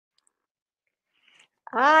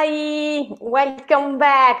Hi, welcome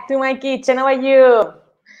back to my kitchen. How are you?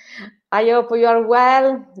 I hope you are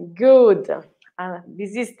well. Good.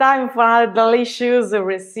 This is time for another delicious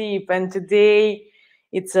recipe, and today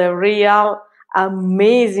it's a real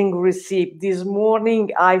amazing recipe. This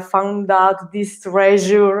morning I found out this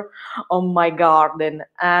treasure on my garden,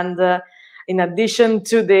 and in addition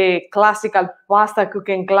to the classical pasta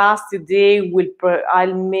cooking class, today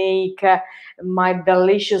I'll make my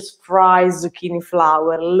delicious fried zucchini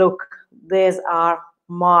flower. Look, these are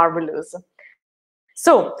marvelous.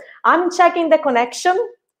 So I'm checking the connection.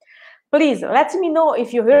 Please let me know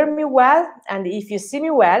if you hear me well, and if you see me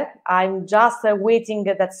well. I'm just waiting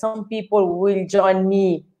that some people will join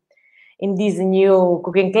me in this new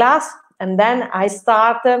cooking class, and then I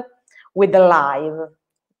start with the live.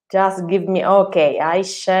 Just give me okay. I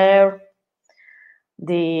share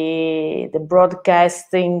the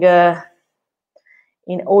broadcasting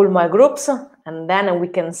in all my groups, and then we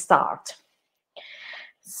can start.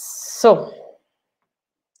 So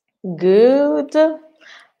good.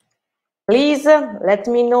 Please let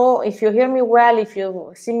me know if you hear me well, if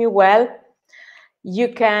you see me well.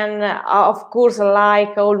 You can, of course,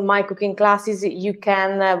 like all my cooking classes, you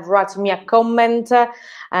can write me a comment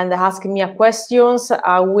and ask me a questions.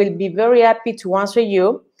 I will be very happy to answer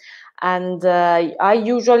you. And I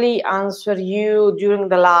usually answer you during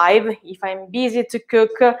the live. If I'm busy to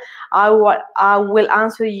cook, I will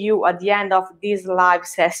answer you at the end of this live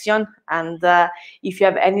session. And if you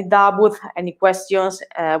have any doubts, any questions,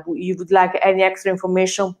 you would like any extra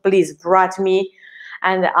information, please write me,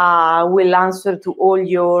 and I will answer to all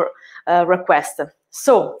your requests.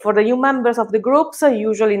 So for the new members of the groups,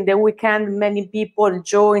 usually in the weekend, many people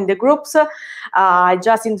join the groups. I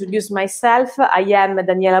just introduced myself. I am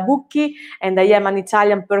Daniela Bucchi, and I am an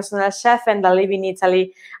Italian personal chef, and I live in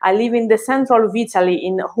Italy. I live in the central of Italy,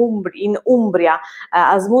 in Umbria,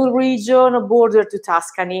 a small region border to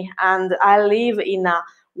Tuscany, and I live in a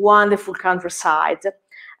wonderful countryside.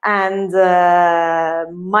 And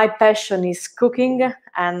my passion is cooking,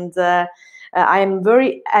 and I'm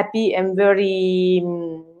very happy and very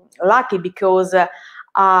lucky because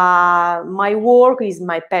my work is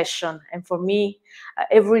my passion, and for me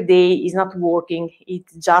every day is not working,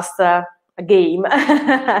 it's just a game.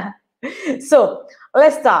 So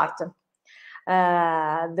let's start.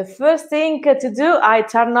 The first thing to do, I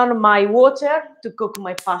turn on my water to cook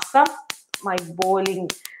my pasta. My boiling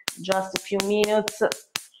just a few minutes.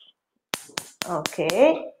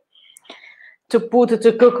 Okay, to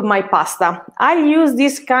cook my pasta. I use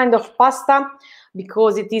this kind of pasta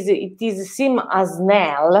because it is same as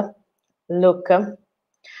snail. Look,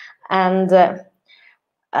 and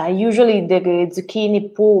usually the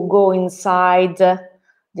zucchini go inside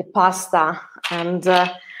the pasta, and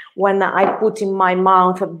when I put in my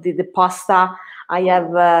mouth the pasta, I have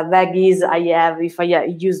veggies. If I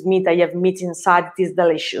use meat, I have meat inside. It is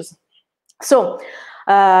delicious. So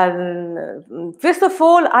first of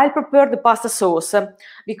all, I'll prepare the pasta sauce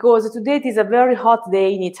because today it is a very hot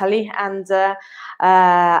day in Italy, and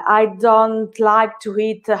I don't like to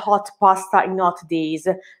eat hot pasta in hot days.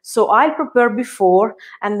 So I'll prepare before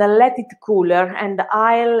and let it cooler, and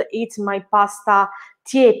I'll eat my pasta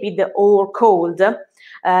tepid or cold.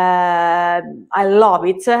 I love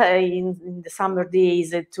it in the summer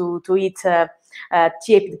days to eat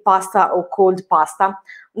tepid pasta or cold pasta.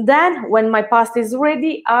 Then, when my pasta is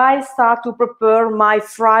ready, I start to prepare my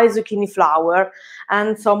fried zucchini flower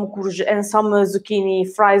and some zucchini,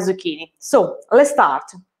 fried zucchini. So let's start.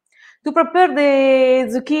 To prepare the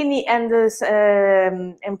zucchini and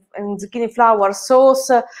zucchini flower sauce,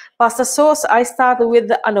 pasta sauce, I start with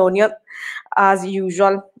an onion, as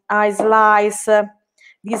usual. I slice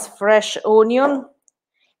this fresh onion.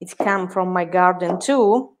 It comes from my garden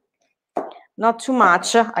too. Not too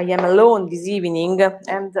much. I am alone this evening,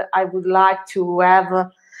 and I would like to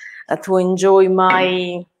have to enjoy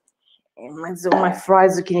my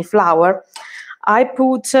fried zucchini flower. I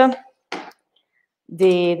put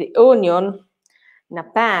the onion in a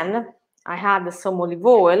pan. I add some olive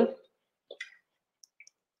oil.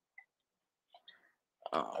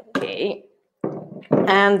 Okay,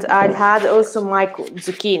 and I'll add also my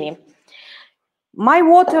zucchini. My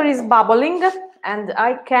water is bubbling, and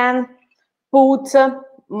I can put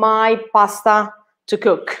my pasta to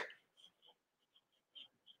cook.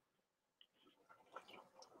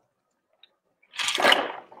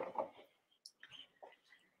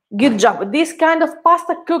 Good job. This kind of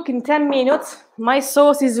pasta cook in 10 minutes. My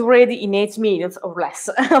sauce is ready in 8 minutes or less,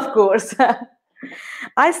 of course.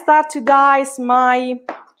 I start to dice my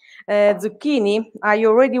zucchini. I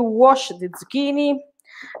already washed the zucchini,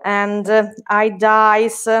 and I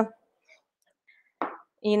dice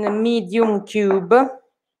in a medium cube,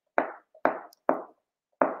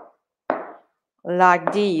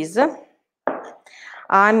 like this.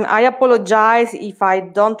 I apologize if I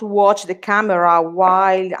don't watch the camera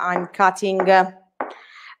while I'm cutting my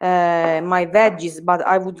veggies, but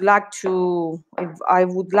I would like to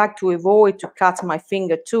avoid to cut my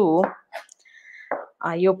finger too.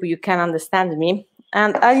 I hope you can understand me.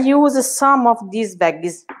 And I'll use some of these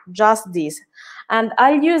veggies, just this. And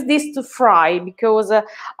I'll use this to fry because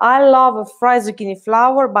I love fried zucchini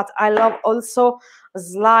flower, but I love also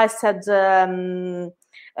sliced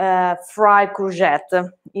fried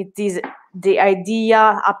courgette. It is the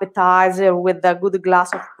idea appetizer with a good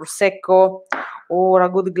glass of prosecco or a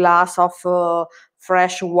good glass of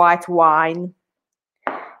fresh white wine.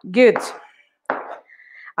 Good.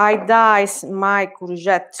 I dice my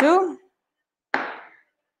courgette too,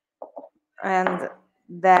 and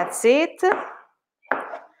that's it.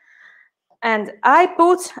 And I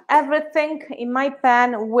put everything in my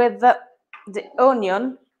pan with the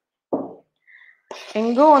onion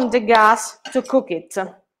and go on the gas to cook it.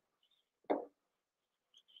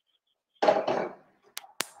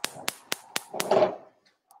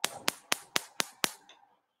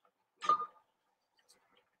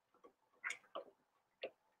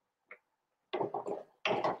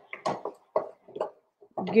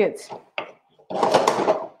 Good.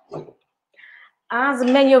 As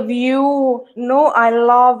many of you know, I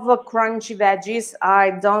love crunchy veggies.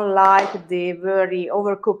 I don't like the very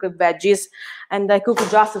overcooked veggies, and I cook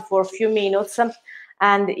just for a few minutes.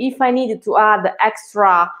 And if I needed to add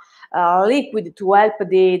extra liquid to help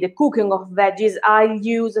the cooking of veggies, I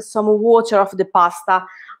use some water of the pasta.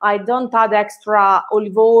 I don't add extra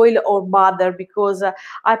olive oil or butter because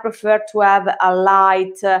I prefer to have a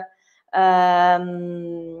light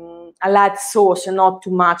sauce, not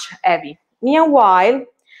too much heavy. Meanwhile,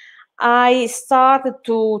 I started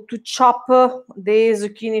to chop the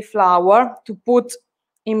zucchini flower to put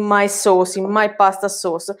in my sauce, in my pasta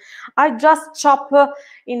sauce. I just chop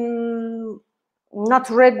in not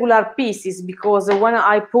regular pieces because when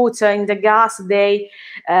I put in the gas, they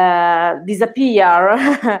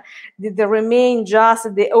disappear. They remain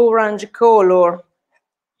just the orange color.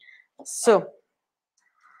 So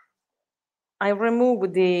I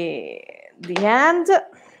remove the end.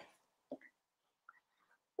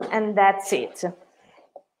 And that's it.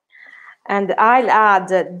 And I'll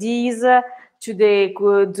add these to the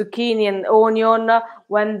zucchini and onion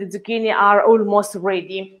when the zucchini are almost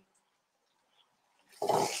ready.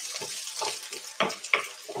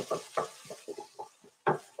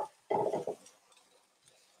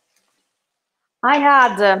 I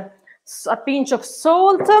add a pinch of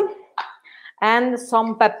salt and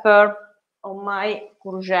some pepper on my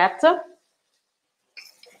courgette.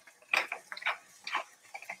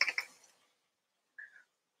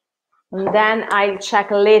 And then I'll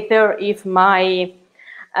check later if my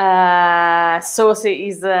sauce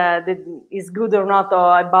is good or not,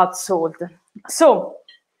 or about salt. So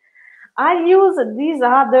I use this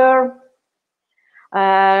other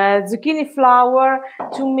zucchini flower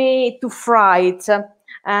to fry it,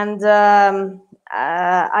 and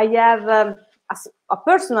I have a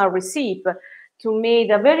personal recipe to make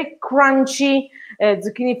a very crunchy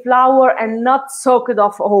zucchini flower and not soaked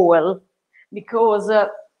of oil, because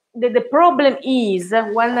the problem is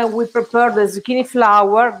when we prepare the zucchini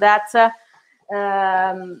flower that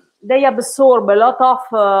they absorb a lot of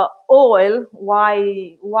oil while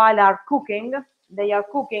they are cooking,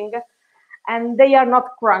 and they are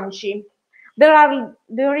not crunchy. There are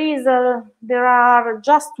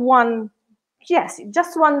just one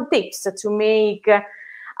tips to make a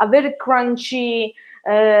very crunchy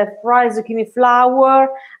fried zucchini flower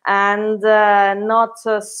and not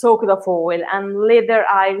soaked of oil. And later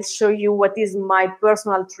I'll show you what is my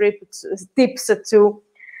personal tips to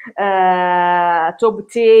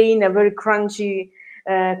obtain a very crunchy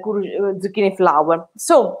zucchini flower.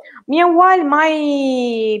 So meanwhile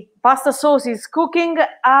my pasta sauce is cooking,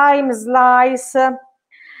 I'm slice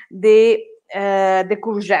the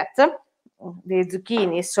courgette, the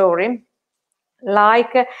zucchini, sorry,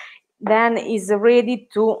 like then is ready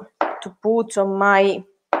to put on my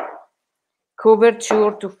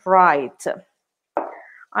couverture to fry it.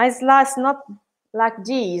 I slice not like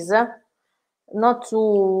this, not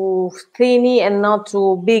too thinny and not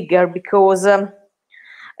too bigger, because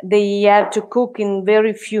they have to cook in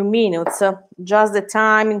very few minutes, just the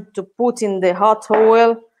time to put in the hot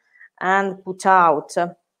oil and put out,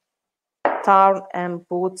 turn and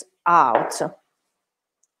put out.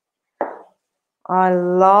 I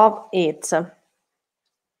love it.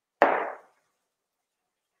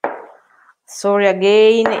 Sorry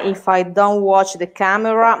again if I don't watch the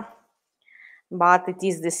camera, but it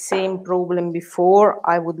is the same problem before.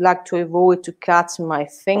 I would like to avoid to cut my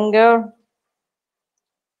finger.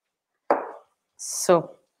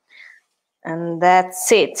 So, and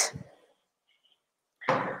that's it.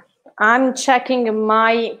 I'm checking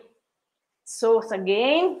my sauce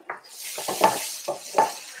again.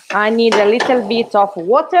 I need a little bit of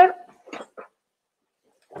water.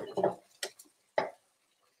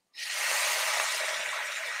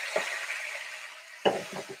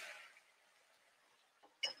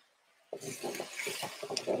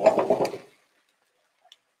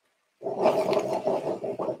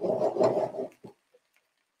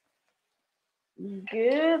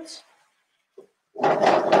 Good.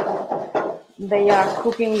 They are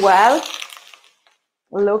cooking well.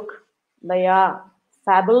 Look, they are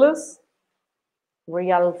fabulous,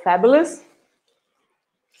 real fabulous.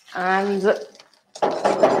 And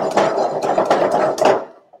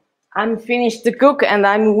I'm finished to cook and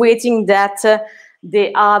I'm waiting that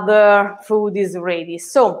the other food is ready.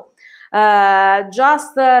 So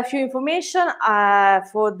just a few information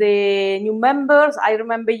for the new members. I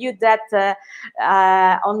remember you that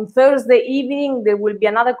on Thursday evening there will be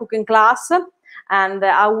another cooking class, and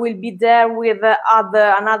I will be there with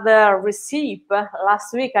another recipe.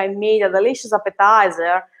 Last week I made a delicious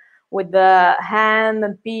appetizer with the ham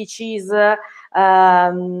and pea cheese, ricotta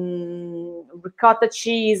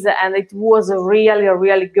cheese, and it was really,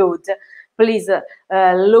 really good. Please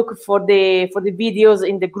look for the videos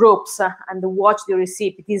in the groups and watch the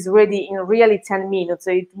recipe. It is ready in really 10 minutes.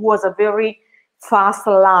 It was a very fast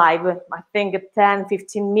live, I think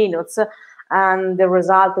 10-15 minutes, and the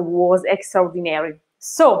result was extraordinary.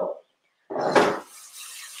 So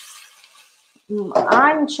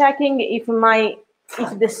I'm checking if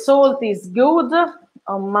the salt is good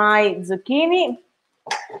on my zucchini,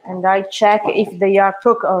 and I check if they are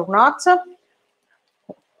cooked or not.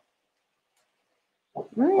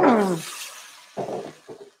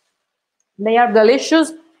 They are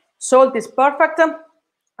delicious. Salt is perfect.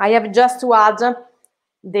 I have just to add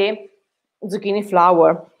the zucchini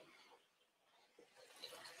flower.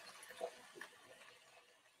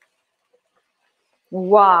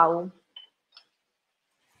 Wow.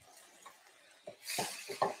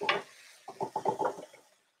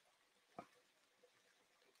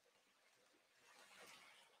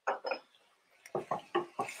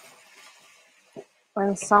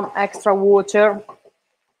 And some extra water.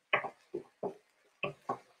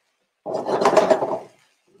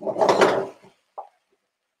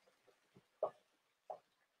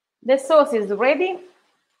 The sauce is ready.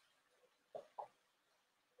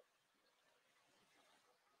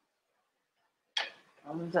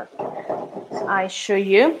 And I show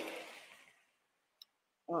you.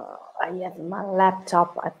 I have my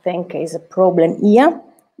laptop, I think is a problem here.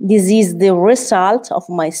 This is the result of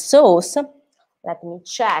my sauce. Let me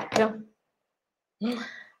check.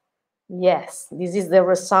 Yes, this is the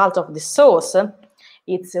result of the sauce.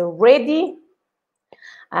 It's ready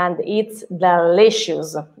and it's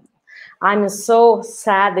delicious. I'm so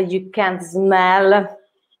sad that you can't smell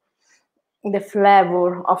the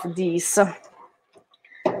flavor of this.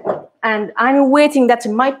 And I'm waiting that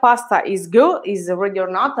my pasta is good, is ready or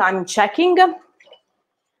not. I'm checking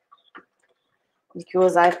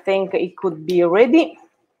because I think it could be ready.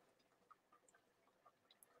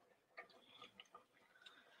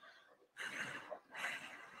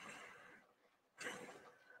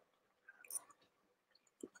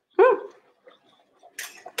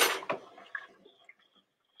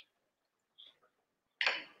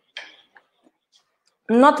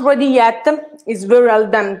 Not ready yet. It's very al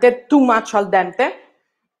dente, too much al dente.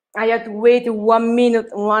 I had to wait 1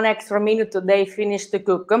 minute, 1 extra minute till they finish to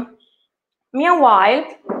cook. Meanwhile,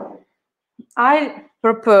 I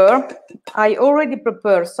already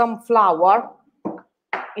prepared some flour.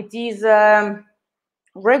 It is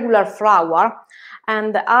regular flour,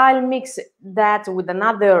 and I'll mix that with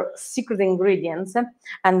another secret ingredients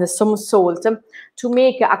and some salt to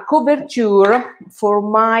make a couverture for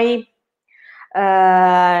my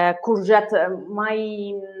courgette, my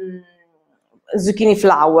zucchini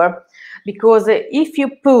flower. Because if you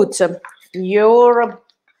put your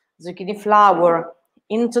zucchini flower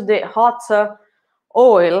into the hot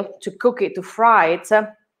oil to cook it, to fry it,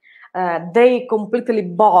 they completely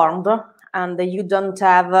burned, and you don't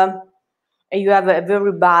have you have a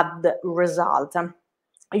very bad result.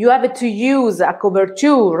 You have to use a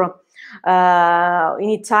couverture. In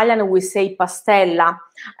Italian we say pastella,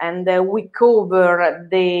 and we cover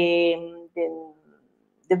the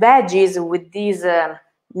veggies with this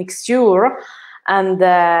mixture, and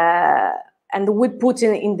we put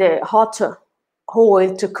in the hot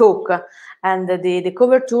oil to cook, and the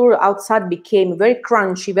couverture outside became very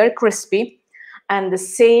crunchy, very crispy, and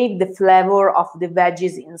saved the flavor of the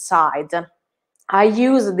veggies inside. I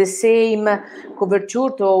use the same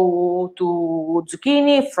couverture to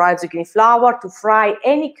zucchini, fried zucchini flower, to fry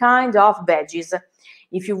any kind of veggies.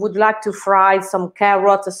 If you would like to fry some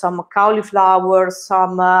carrots, some cauliflower,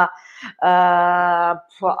 some, I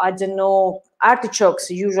don't know, artichokes.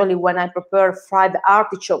 Usually when I prepare fried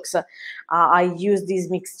artichokes, I use this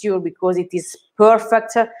mixture because it is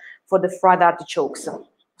perfect for the fried artichokes.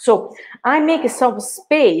 So I make some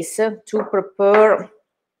space to prepare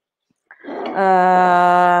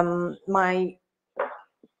my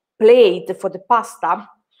plate for the pasta.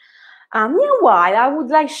 And meanwhile, I would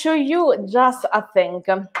like to show you just a thing,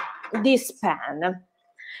 this pan.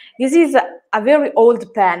 This is a very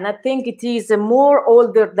old pan. I think it is more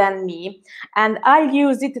older than me, and I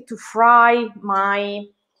use it to fry my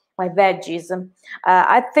veggies.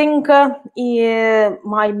 I think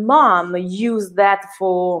my mom used that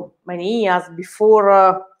for many years before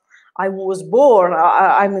I was born,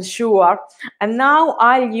 I'm sure. And now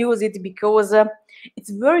I use it because it's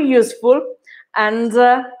very useful, and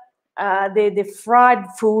the fried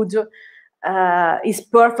food is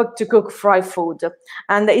perfect to cook fried food.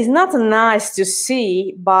 And it's not nice to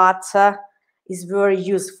see, but it's very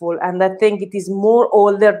useful. And I think it is more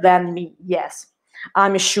older than me. Yes,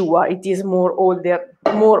 I'm sure it is more older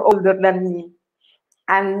than me.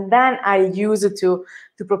 And then I use it to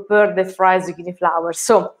prepare the fried zucchini flower.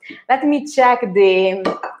 So let me check the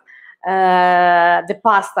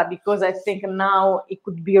pasta, because I think now it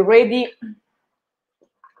could be ready.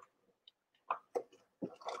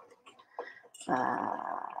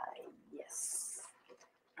 Yes.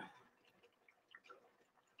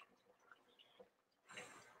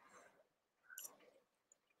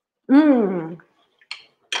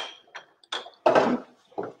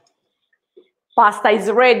 Pasta is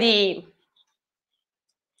ready.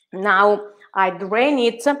 Now I drain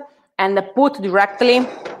it and put directly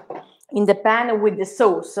in the pan with the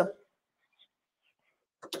sauce.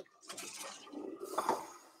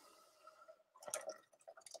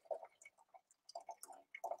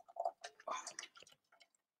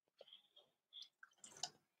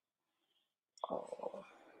 Oh,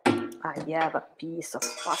 I have a piece of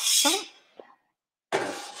pasta.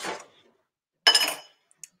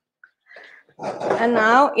 And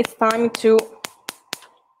now it's time to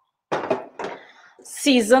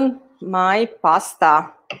season my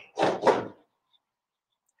pasta.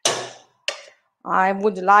 I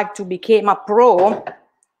would like to become a pro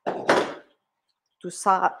to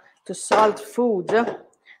salt food.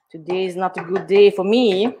 Today is not a good day for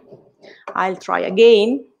me. I'll try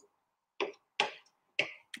again.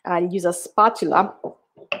 I'll use a spatula.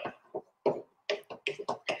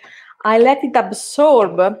 I let it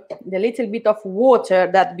absorb the little bit of water,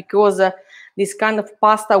 that because this kind of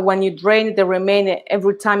pasta, when you drain it, there remain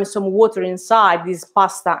every time some water inside this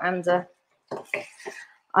pasta, and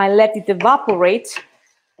I let it evaporate.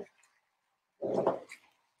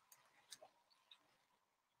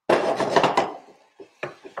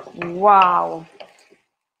 Wow,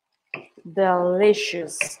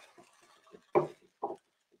 delicious.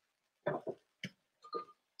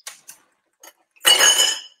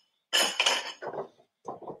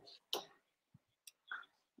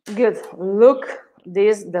 Good. Look,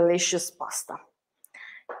 this delicious pasta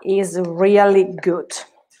is really good.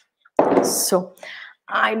 So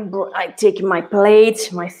I take my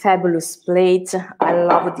plate, my fabulous plate. I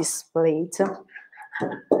love this plate.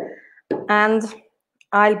 And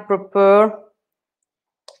I'll prepare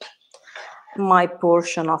my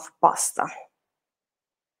portion of pasta.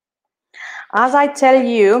 As I tell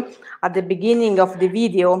you at the beginning of the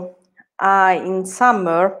video, in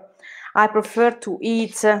summer, I prefer to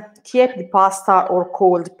eat tepid pasta or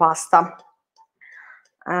cold pasta.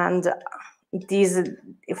 And it is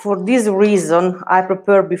for this reason I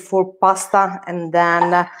prepare before pasta and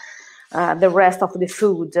then the rest of the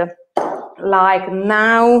food. Like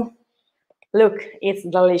now, look, it's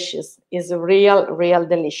delicious. It's real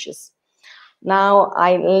delicious. Now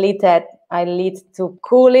I let to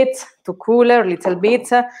cool a little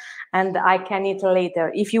bit, and I can eat later.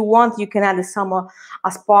 If you want, you can add a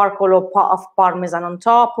sparkle of parmesan on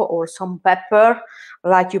top, or some pepper,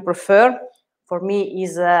 like you prefer. For me,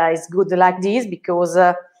 is good like this, because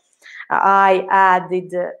I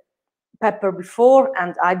added pepper before,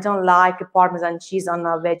 and I don't like parmesan cheese on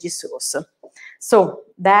a veggie sauce. So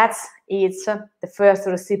that's it. The first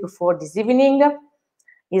recipe for this evening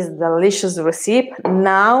is delicious recipe.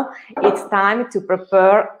 Now it's time to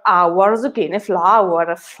prepare our zucchini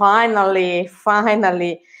flower. Finally,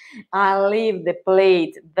 I leave the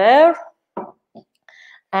plate there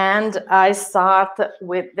and I start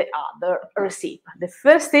with the other recipe. The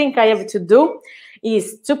first thing I have to do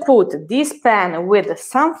is to put this pan with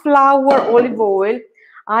sunflower olive oil.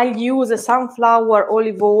 I use sunflower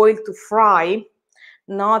olive oil to fry,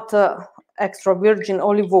 not extra virgin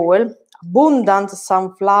olive oil, abundant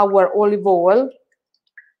sunflower olive oil.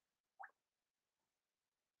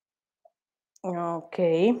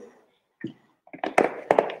 Okay.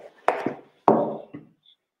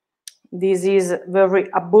 This is very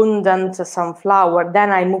abundant sunflower.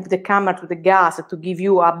 Then I move the camera to the gas to give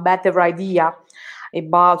you a better idea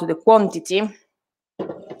about the quantity.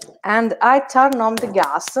 And I turn on the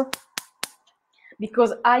gas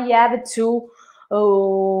because I have to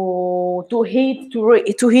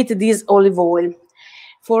heat this olive oil.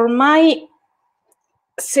 For my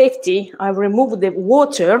safety, I remove the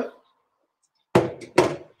water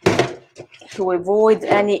to avoid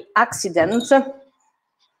any accident.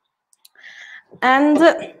 And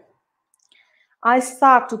I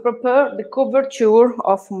start to prepare the couverture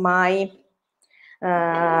of my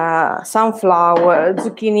sunflower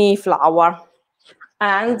zucchini flower.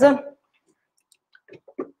 And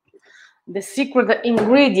the secret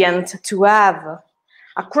ingredient to have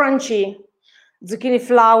a crunchy zucchini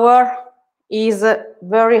flower is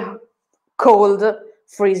very cold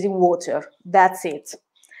freezing water. That's it.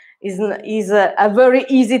 Is a very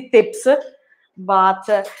easy tips, but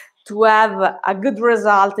to have a good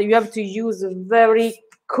result, you have to use very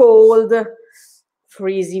cold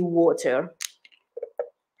freezing water.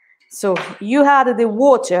 So you add the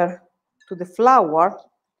water to the flour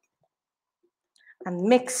and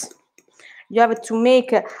mix. You have to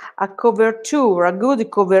make a couverture, a good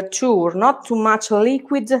couverture, not too much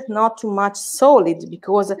liquid, not too much solid,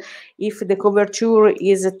 because if the couverture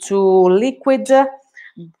is too liquid,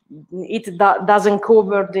 it doesn't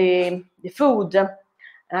cover the food.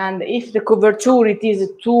 And if the couverture it is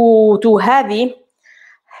too heavy,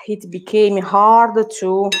 it became hard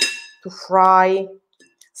to fry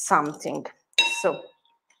something. So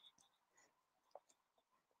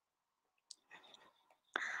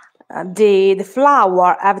the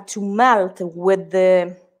flour have to melt with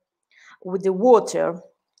the water.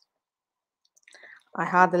 I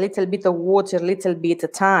had a little bit of water, little bit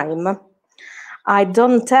of time. I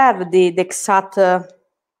don't have the exact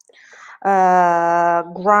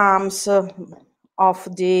grams of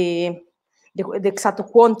the exact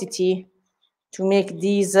quantity to make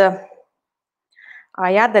these.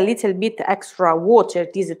 I add a little bit extra water.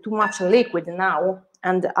 It is too much liquid now,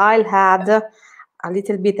 and I'll add a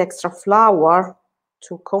little bit extra flour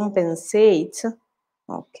to compensate.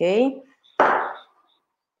 Okay.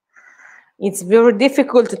 It's very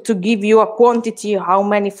difficult to give you a quantity, how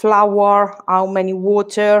many flour, how many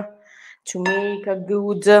water to make a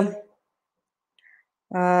good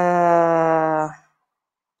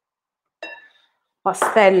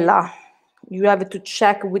pastella. You have to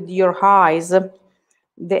check with your eyes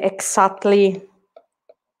the exactly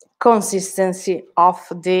consistency of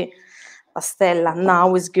the pastella.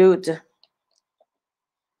 Now is good.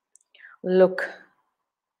 Look.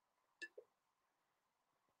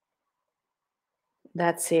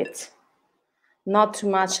 That's it. Not too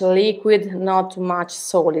much liquid, not too much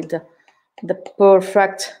solid. The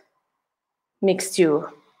perfect mixture.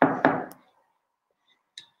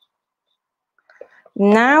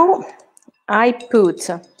 Now I put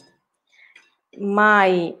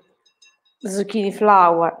my zucchini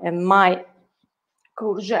flower and my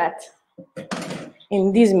courgette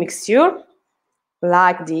in this mixture,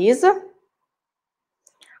 like this.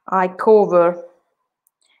 I cover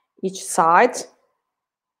each side.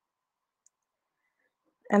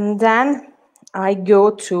 And then I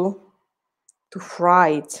go to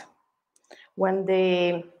fry it. When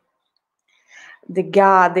the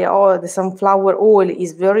sunflower oil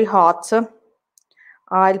is very hot,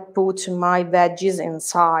 I'll put my veggies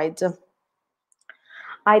inside.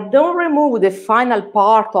 I don't remove the final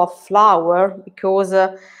part of flour because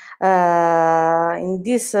in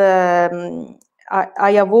this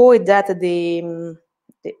I avoid that the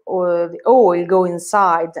oil go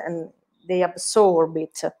inside and they absorb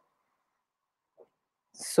it.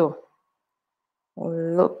 So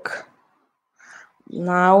look,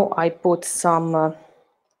 now I put some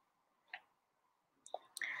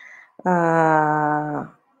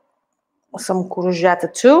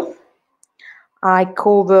courgette too. I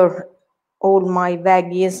cover all my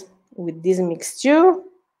veggies with this mixture,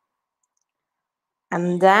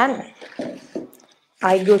 and then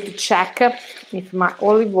I go to check if my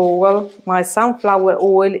olive oil, my sunflower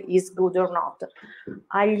oil is good or not.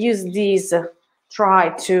 I use this, try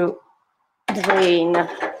to drain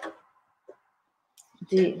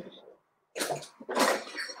the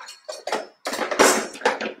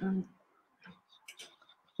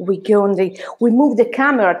we move the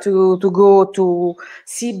camera to go to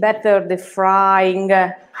see better the frying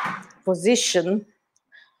position.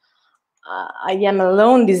 I am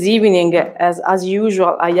alone this evening, as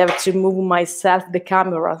usual. I have to move myself the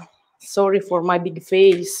camera. Sorry for my big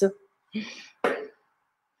face.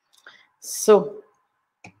 So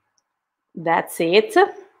that's it.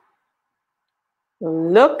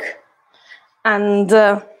 Look, and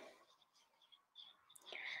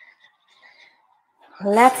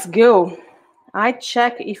let's go. I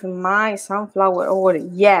check if my sunflower oil,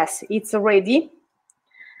 yes, it's ready.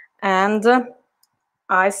 And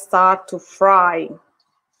I start to fry.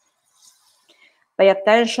 Pay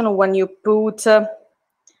attention when you put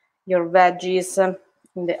your veggies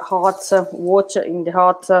in the hot water, in the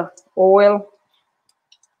hot oil.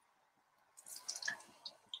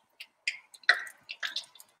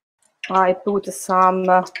 I put some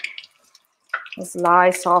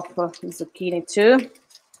slice of zucchini too,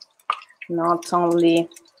 not only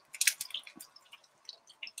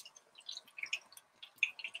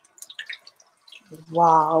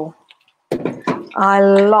wow, I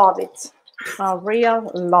love it. I really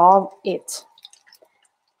love it.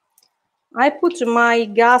 I put my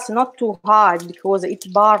gas not too high because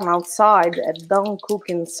it burns outside and don't cook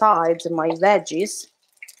inside my veggies.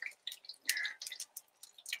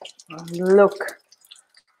 Look,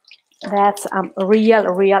 that's real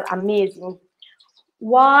amazing.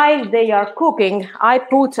 While they are cooking, I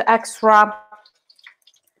put extra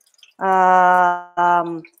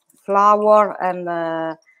flour and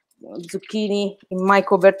zucchini in my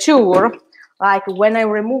couverture. Like when I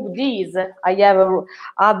remove these, I have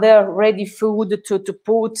other ready food to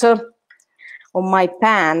put on my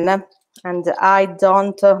pan, and I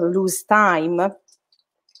don't lose time.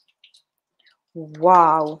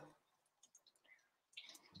 Wow.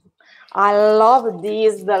 I love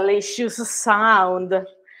this delicious sound.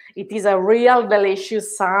 It is a real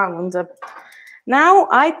delicious sound. Now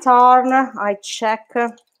I turn, I check,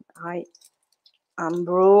 I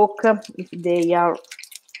unbroke if they are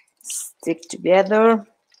stick together.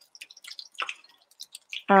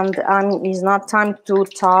 And it's not time to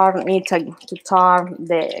turn it, to turn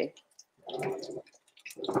the.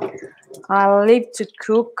 I'll leave to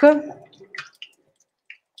cook.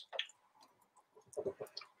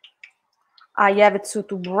 I have it to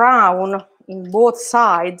brown in both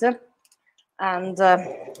sides, and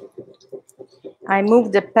I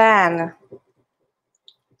move the pan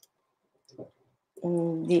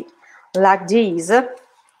like this.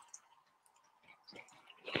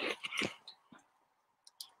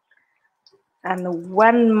 And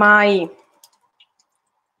when my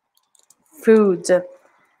food,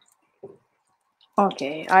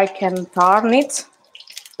 okay, I can turn it.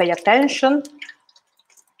 Pay attention.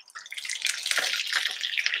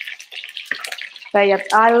 I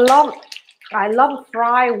love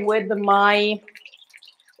fry with my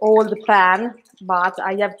old pan, but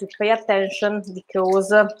I have to pay attention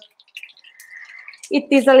because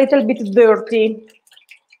it is a little bit dirty.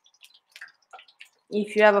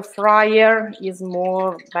 If you have a fryer, it's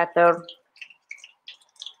more better.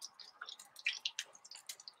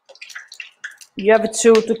 You have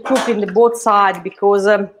to cook in the both sides because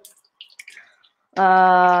the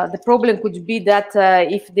problem could be that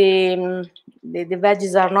if the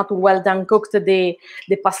veggies are not well done cooked, the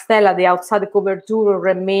pastella, the outside couverture,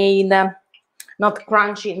 remain not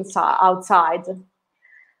crunchy inside, outside.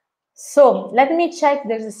 So let me check.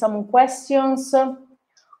 There's some questions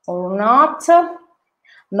or not.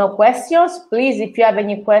 No questions. Please, if you have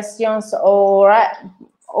any questions or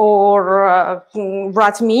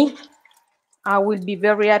write me, I will be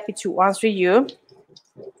very happy to answer you.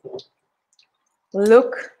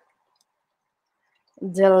 Look,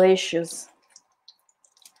 delicious.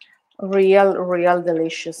 Real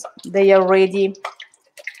delicious. They are ready.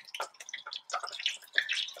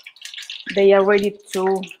 They are ready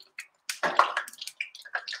to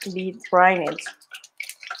be fried.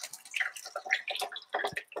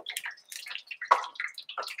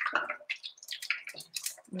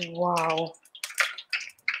 Wow.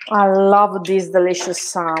 I love this delicious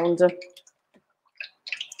sound.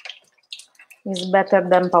 It's better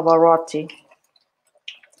than Pavarotti.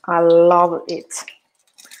 I love it.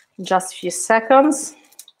 Just a few seconds.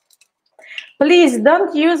 Please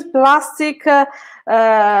don't use plastic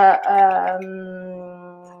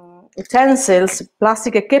utensils,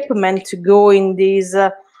 plastic equipment to go in this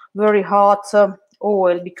very hot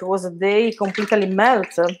oil because they completely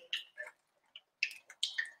melt.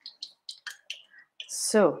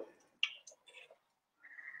 So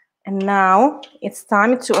And now it's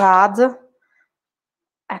time to add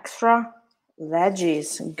extra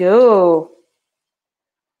veggies. Go.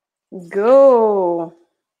 Go.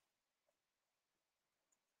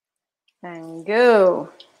 And go.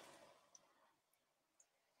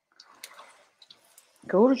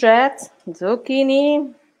 Courgette,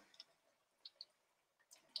 zucchini.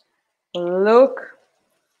 Look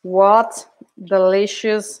what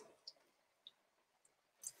delicious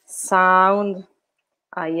sound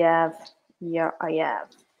I have. Here I have.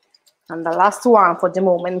 And the last one for the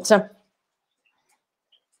moment.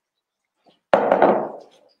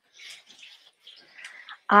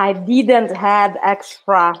 I didn't add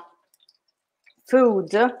extra food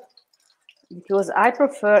because I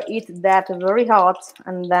prefer eat that very hot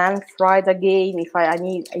and then fried again if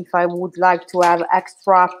I would like to have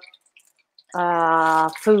extra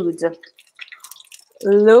food.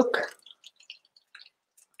 Look,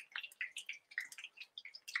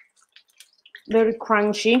 very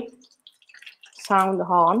crunchy sound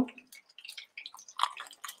on.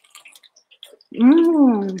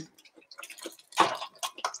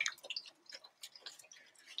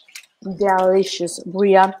 Delicious,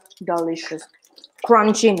 real delicious.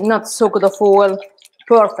 Crunchy, not soaked of oil.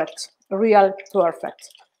 Perfect, real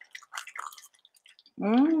perfect.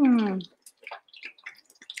 I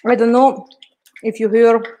don't know if you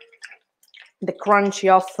hear the crunchy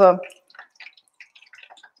of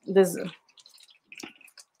this,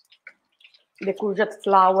 the courgette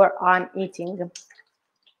flour I'm eating.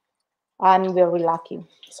 I'm very lucky.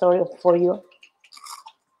 Sorry for you.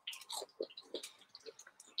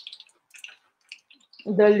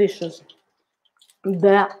 Delicious.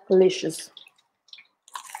 Delicious.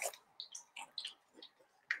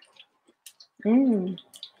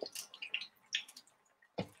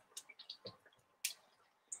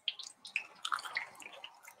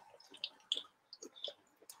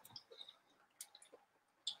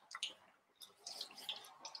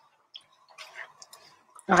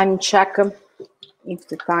 I'm check if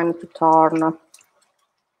the time to turn.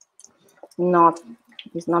 Not,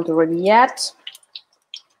 it's not ready yet.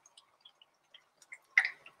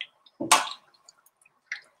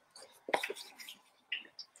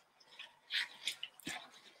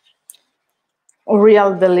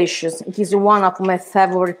 Real delicious. It is one of my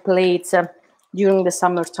favorite plates during the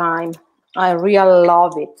summertime. I really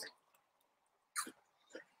love it.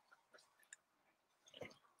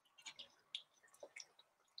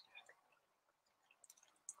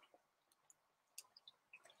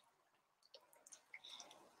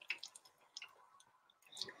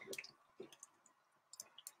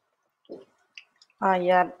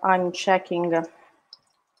 I'm checking,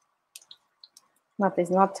 but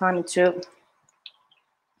it's not time to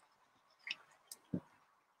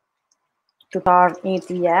start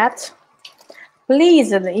it yet.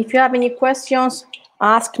 Please, if you have any questions,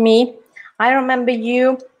 ask me. I remember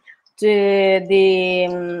you the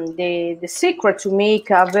secret to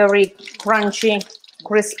make a very crunchy,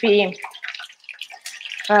 crispy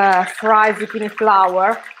fried zucchini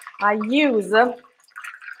flower. I use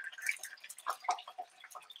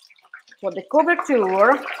for the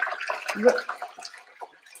couverture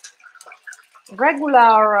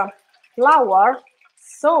regular flour,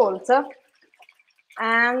 salt,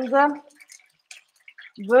 and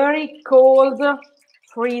very cold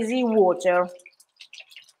freezy water.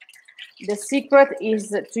 The secret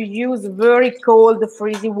is to use very cold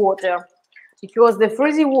freezy water, because the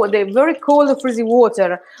very cold freezy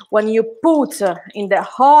water, when you put in the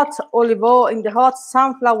hot olive oil, in the hot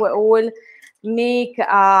sunflower oil, make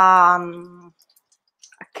a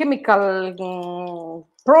chemical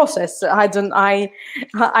process. I don't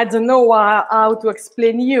know how to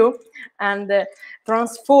explain you, and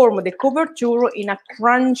transform the couverture in a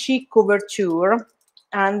crunchy couverture,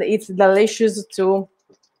 and it's delicious to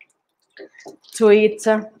eat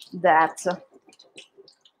that.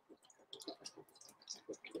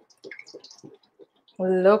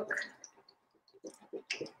 Look,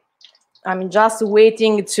 I'm just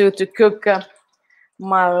waiting to cook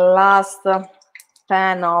my last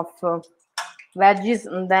pan of veggies,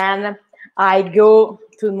 and then I go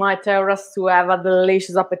to my terrace to have a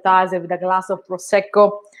delicious appetizer with a glass of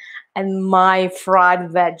prosecco and my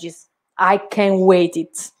fried veggies. I can't wait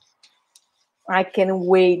it. I can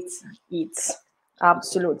wait it.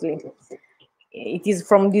 Absolutely. It is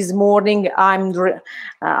from this morning I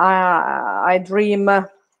dream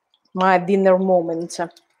my dinner moment.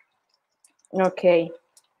 Okay,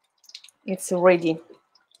 it's ready.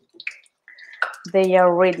 They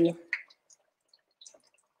are ready.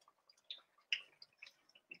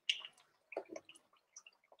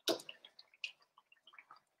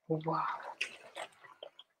 Wow.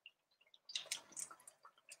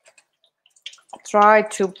 try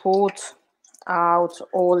to put out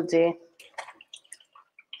all the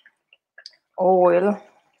oil.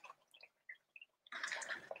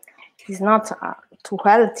 It's not too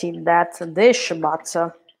healthy, that dish, but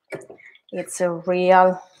it's a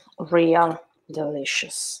real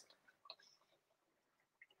delicious.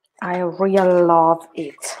 I really love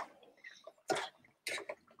it.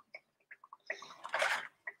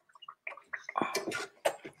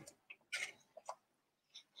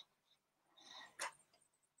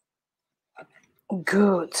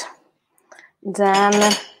 Good.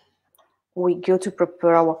 Then we go to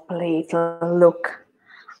prepare our plate. Look,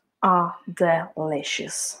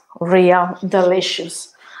 delicious, real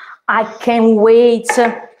delicious. I can't wait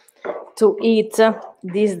to eat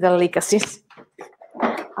these delicacies.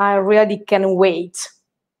 I really can't wait.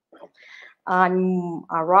 I'm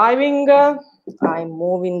arriving. I'm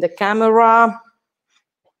moving the camera.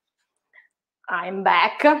 I'm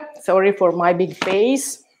back. Sorry for my big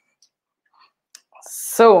face.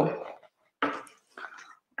 So,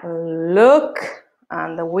 look,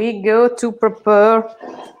 and we go to prepare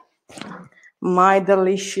my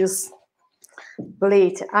delicious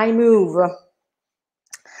plate. I move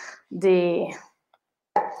the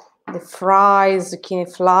fried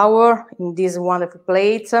zucchini flower in this wonderful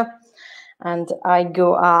plate, and I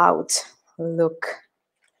go out. Look,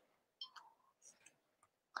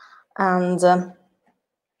 and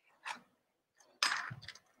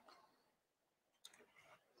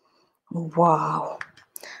wow,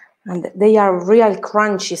 and they are real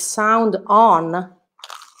crunchy. Sound on.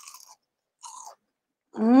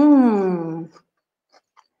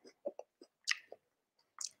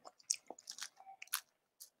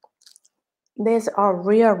 These are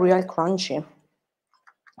real crunchy.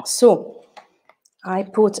 So I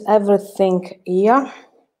put everything here.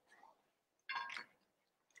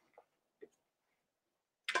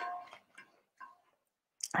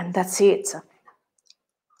 And that's it.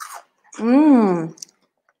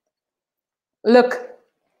 Look,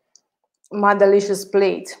 my delicious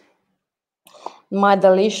plate. My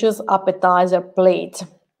delicious appetizer plate.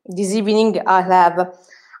 This evening I have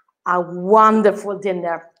a wonderful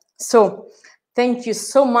dinner. So thank you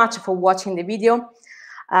so much for watching the video.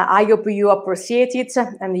 I hope you appreciate it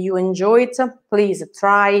and you enjoy it. Please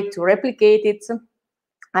try to replicate it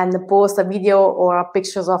and post a video or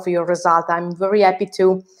pictures of your result. I'm very happy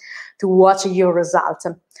to watch your result.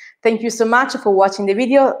 Thank you so much for watching the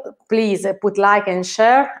video. Please put like and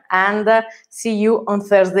share, and see you on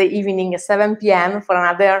Thursday evening at 7 p.m. for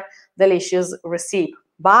another delicious recipe.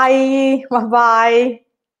 Bye. Bye-bye.